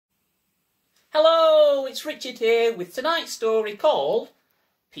Hello, it's Richard here with tonight's story called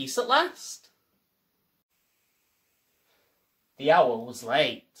Peace at Last. The hour was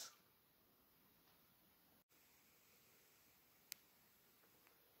late.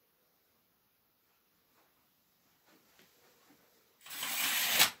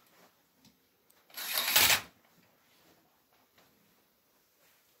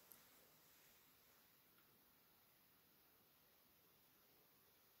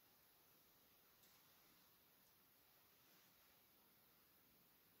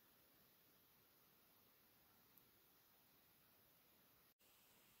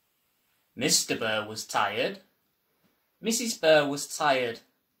 Mr. Bear was tired, Mrs. Bear was tired,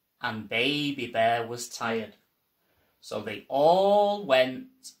 and Baby Bear was tired. So they all went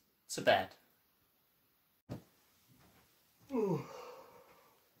to bed.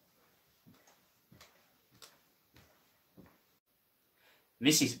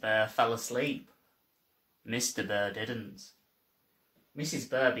 Mrs. Bear fell asleep. Mr. Bear didn't. Mrs.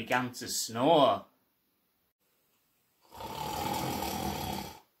 Bear began to snore.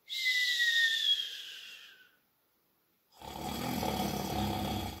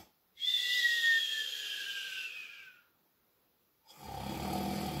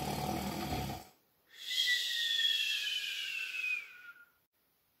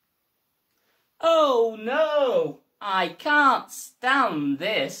 "Oh no, I can't stand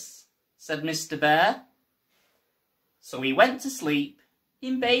this," said Mr. Bear. So he went to sleep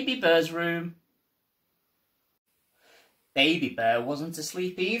in Baby Bear's room. Baby Bear wasn't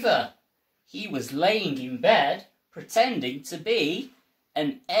asleep either. He was laying in bed pretending to be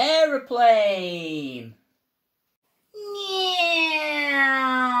an aeroplane.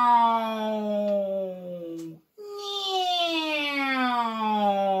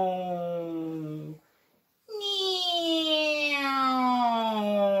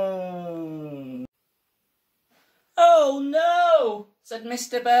 "Oh no," said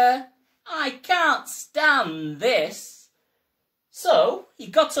Mr. Bear, "I can't stand this." So he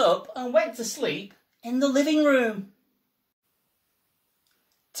got up and went to sleep in the living room.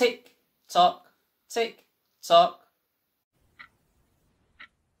 Tick tock, tick tock.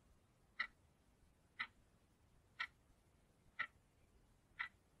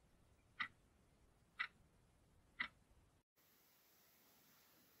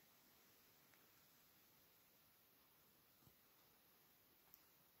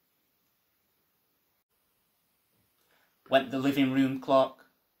 Went the living room clock.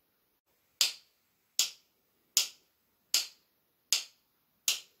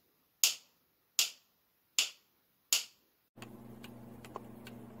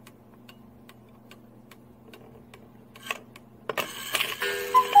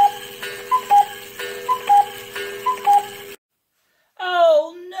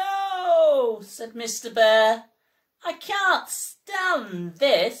 "Oh no," said Mr. Bear, "I can't stand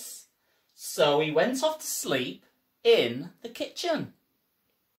this." So he went off to sleep in the kitchen.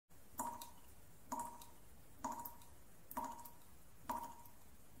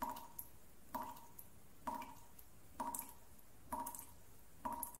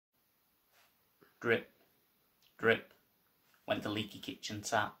 Drip, drip, went the leaky kitchen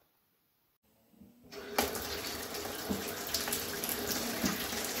tap.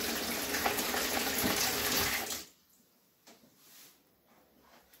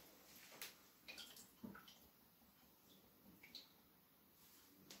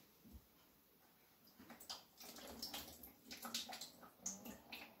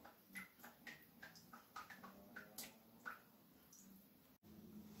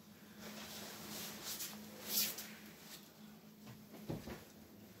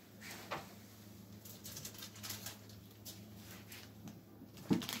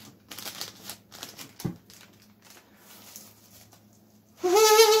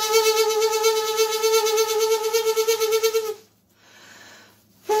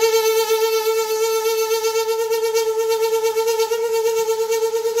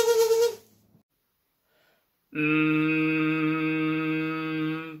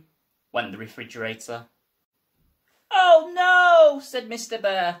 Went the refrigerator. "Oh no," said Mr.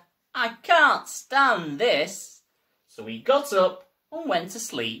 Bear, "I can't stand this." So he got up and went to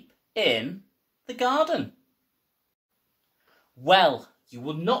sleep in the garden. Well, you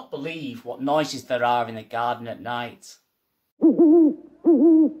would not believe what noises there are in the garden at night.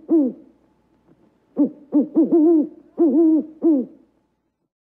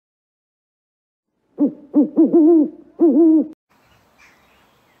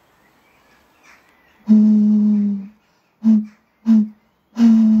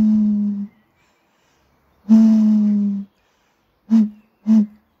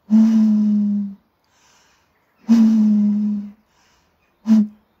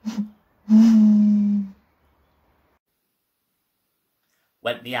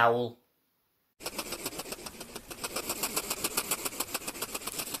 the owl.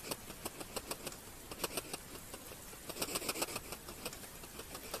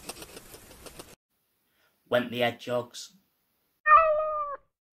 Went the hedgehogs.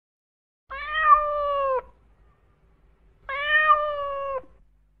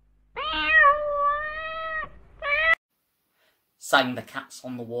 Sang the cats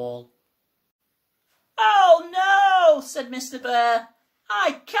on the wall. "Oh no," said Mr. Bear,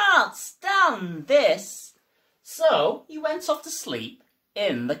 "I can't stand this." So he went off to sleep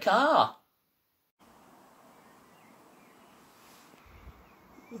in the car.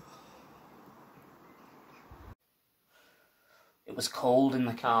 It was cold in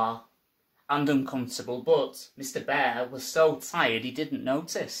the car and uncomfortable, but Mr. Bear was so tired he didn't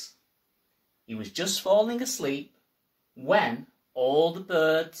notice. He was just falling asleep when all the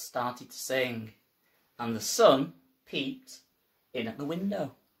birds started to sing and the sun peeped in at the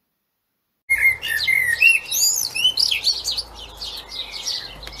window.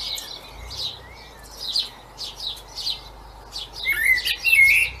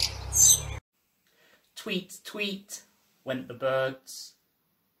 Tweet, tweet, went the birds.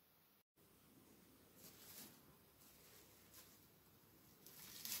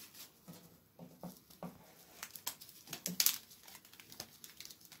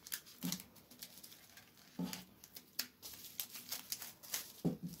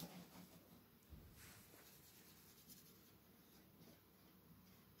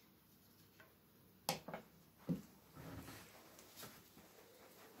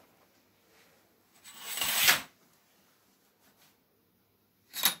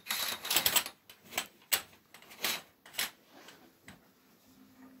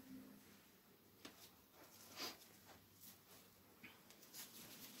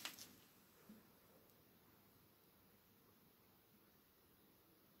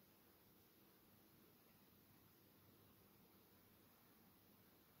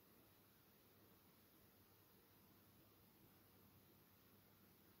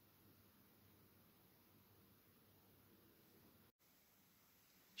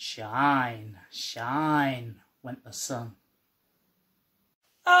 Shine, shine, went the sun.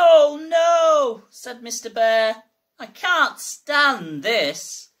 "Oh no," said Mr. Bear, "I can't stand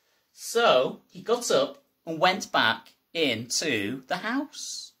this." So he got up and went back into the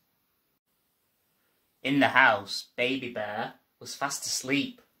house. In the house, Baby Bear was fast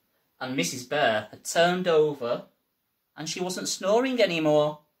asleep, and Mrs. Bear had turned over and she wasn't snoring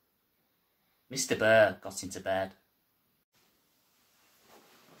anymore. Mr. Bear got into bed.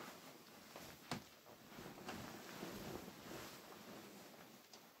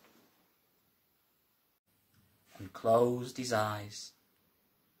 And closed his eyes.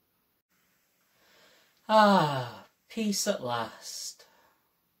 "Ah, peace at last,"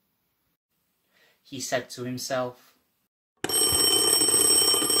 he said to himself.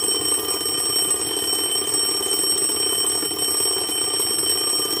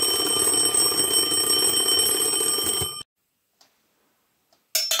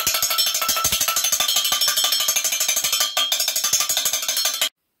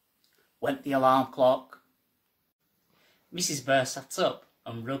 Went the alarm clock. Mrs. Bear sat up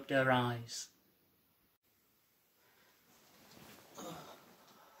and rubbed her eyes.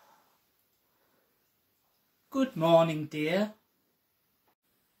 "Good morning, dear,"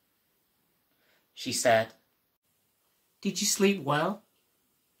 she said. "Did you sleep well?"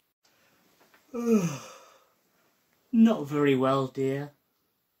 "Not very well, dear,"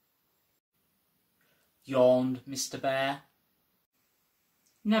 yawned Mr. Bear.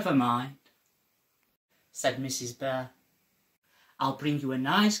 "Never mind," said Mrs. Bear. "I'll bring you a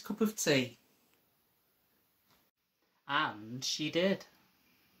nice cup of tea." And she did.